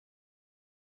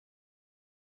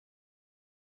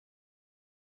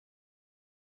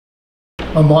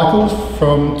I'm Michael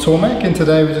from Tormek, and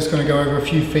today we're just going to go over a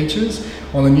few features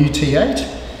on the new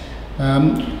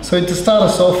T8. So to start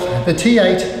us off, the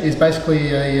T8 is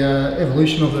basically a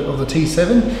evolution of the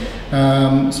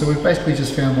T7. So we've basically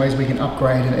just found ways we can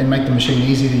upgrade and make the machine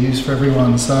easy to use for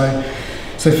everyone. So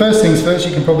first things first,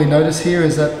 you can probably notice here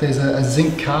is that there's a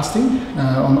zinc casting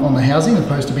on the housing,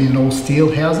 opposed to being an all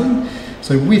steel housing.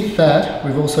 So with that,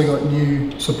 we've also got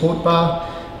new support bar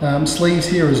sleeves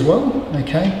here as well.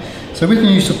 Okay, so with the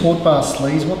new support bar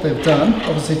sleeves, what they've done,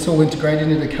 obviously it's all integrated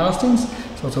into the castings,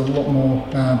 so it's a lot more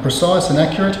precise and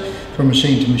accurate from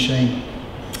machine to machine.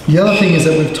 The other thing is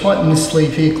that we've tightened this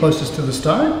sleeve here closest to the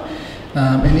stone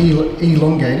and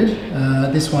elongated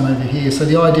this one over here. So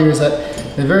the idea is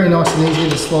that they're very nice and easy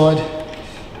to slide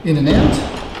in and out.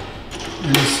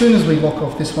 And as soon as we lock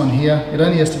off this one here, it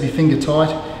only has to be finger tight,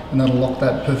 and that'll lock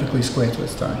that perfectly square to a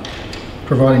stone,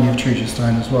 providing you've choose your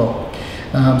stone as well.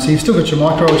 So you've still got your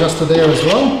micro adjuster there as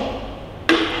well.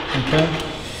 Okay.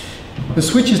 The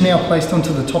switch is now placed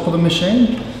onto the top of the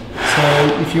machine.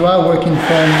 So if you are working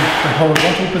from the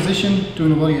horizontal position,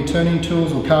 doing a lot of your turning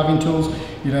tools or carving tools,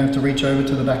 you don't have to reach over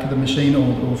to the back of the machine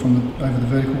or from over the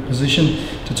vertical position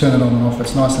to turn it on and off.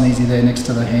 It's nice and easy there next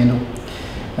to the handle.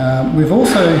 We've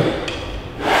also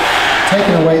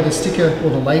taken away the sticker or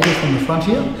the label from the front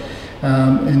here,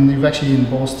 and we've actually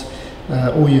embossed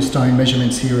all your stone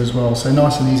measurements here as well. So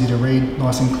nice and easy to read,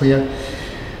 nice and clear.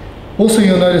 Also,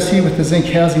 you'll notice here with the zinc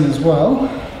housing as well,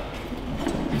 I'll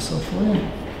take this off for you.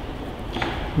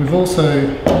 We've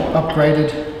also upgraded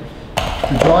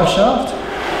the drive shaft,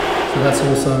 so that's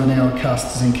also now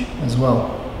cast zinc as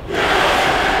well.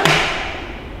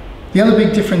 The other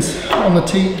big difference on the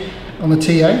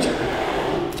T8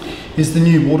 is the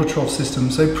new water trough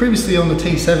system. So previously on the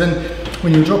T7,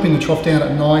 when you're dropping the trough down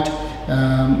at night,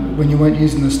 when you weren't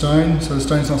using the stone, so the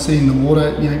stone's not sitting in the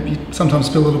water, you sometimes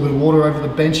spill a little bit of water over the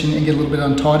bench and get a little bit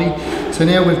untidy. So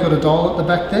now we've got a dial at the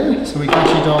back there, so we can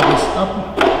actually dial this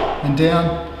up and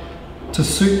down to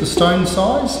suit the stone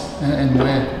size and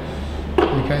wear.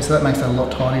 Okay, so that makes that a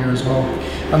lot tidier as well.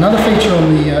 Another feature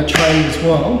on the tray as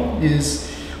well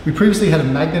is we previously had a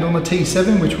magnet on the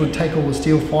T7 which would take all the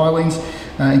steel filings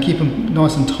and keep them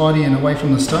nice and tidy and away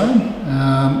from the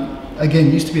stone.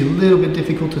 Again, used to be a little bit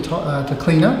difficult to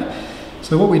clean up.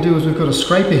 So what we do is we've got a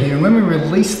scraper here, and when we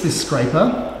release this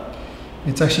scraper,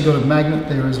 it's actually got a magnet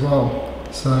there as well.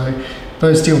 So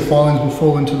those steel filings will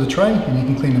fall into the tray and you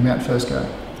can clean them out first go.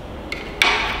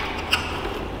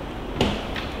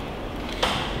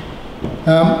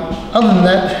 Other than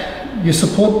that, your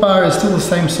support bar is still the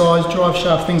same size, drive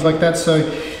shaft, things like that. So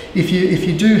if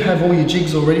you do have all your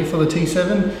jigs already for the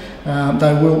T7,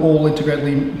 they will all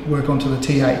integrately work onto the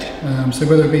T8. So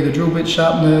whether it be the drill bit,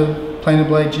 sharpener, planer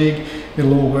blade jig,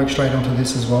 it'll all work straight onto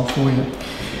this as well for you.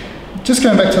 Just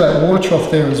going back to that water trough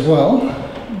there as well,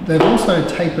 they've also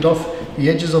tapered off the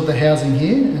edges of the housing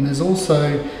here, and there's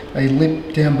also a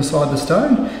lip down beside the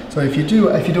stone. So if you're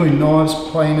doing knives,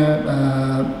 planer,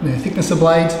 thickness of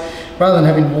blades, rather than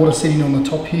having water sitting on the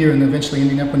top here and eventually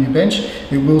ending up on your bench,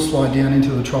 it will slide down into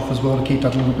the trough as well to keep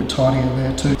that a little bit tidier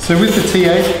there too. So with the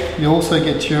T8, you also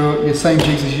get your same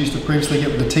jigs as you used to previously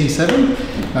get with the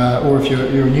T7, or if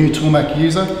you're a new Tormek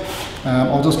user,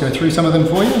 I'll just go through some of them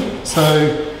for you.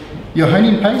 So your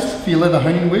honing paste for your leather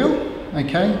honing wheel,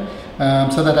 okay,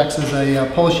 so that acts as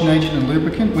a polishing agent and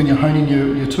lubricant when you're honing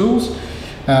your tools.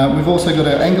 We've also got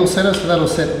our angle setter, so that'll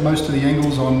set most of the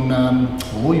angles on,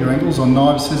 all your angles on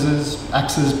knives, scissors,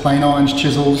 axes, plane irons,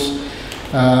 chisels.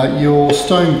 Your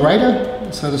stone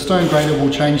grater, so the stone grater will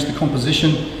change the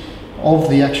composition of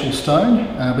the actual stone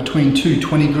between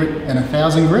 220 grit and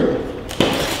 1000 grit.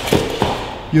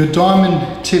 Your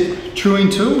diamond tip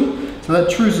truing tool, so that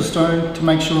trues the stone to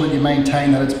make sure that you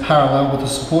maintain that it's parallel with the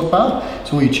support bar,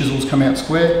 so all your chisels come out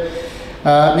square.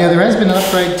 Now there has been an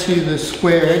upgrade to the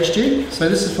square edge jig, so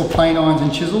this is for plane irons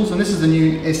and chisels, and this is the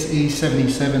new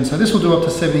SE77. So this will do up to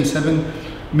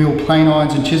 77mm plane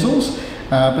irons and chisels,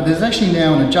 but there's actually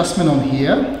now an adjustment on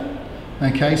here,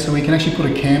 okay, so we can actually put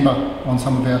a camber on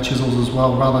some of our chisels as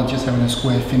well, rather than just having a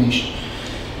square finish.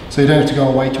 So you don't have to go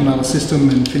away to another system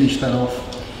and finish that off.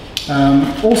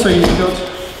 Also you've got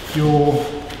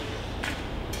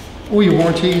all your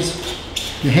warranties,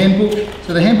 your handbook.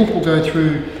 So the handbook will go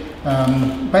through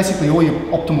basically all your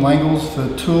optimal angles for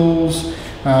tools,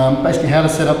 basically how to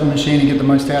set up the machine and get the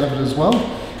most out of it as well.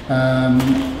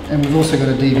 And we've also got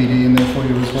a DVD in there for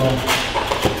you as well.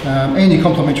 And your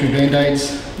complimentary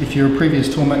band-aids. If you're a previous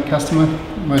Tormek customer,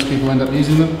 most people end up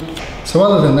using them. So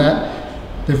other than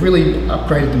that, they've really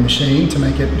upgraded the machine to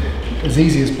make it as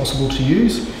easy as possible to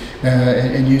use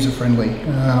and user-friendly.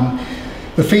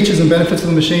 The The features and benefits of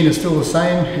the machine are still the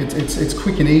same. It's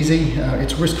quick and easy,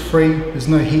 it's risk-free, there's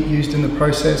no heat used in the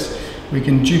process. We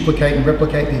can duplicate and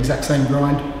replicate the exact same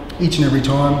grind each and every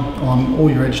time on all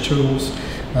your edge tools,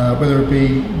 whether it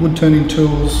be wood turning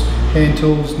tools, hand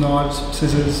tools, knives,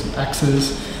 scissors,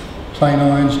 axes, plane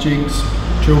irons, jigs,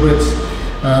 drill bits.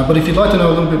 But if you'd like to know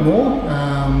a little bit more,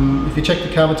 if you check the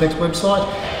Carvertex website,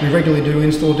 we regularly do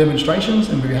in-store demonstrations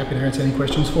and we'd be happy to answer any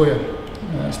questions for you.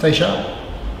 Stay sharp.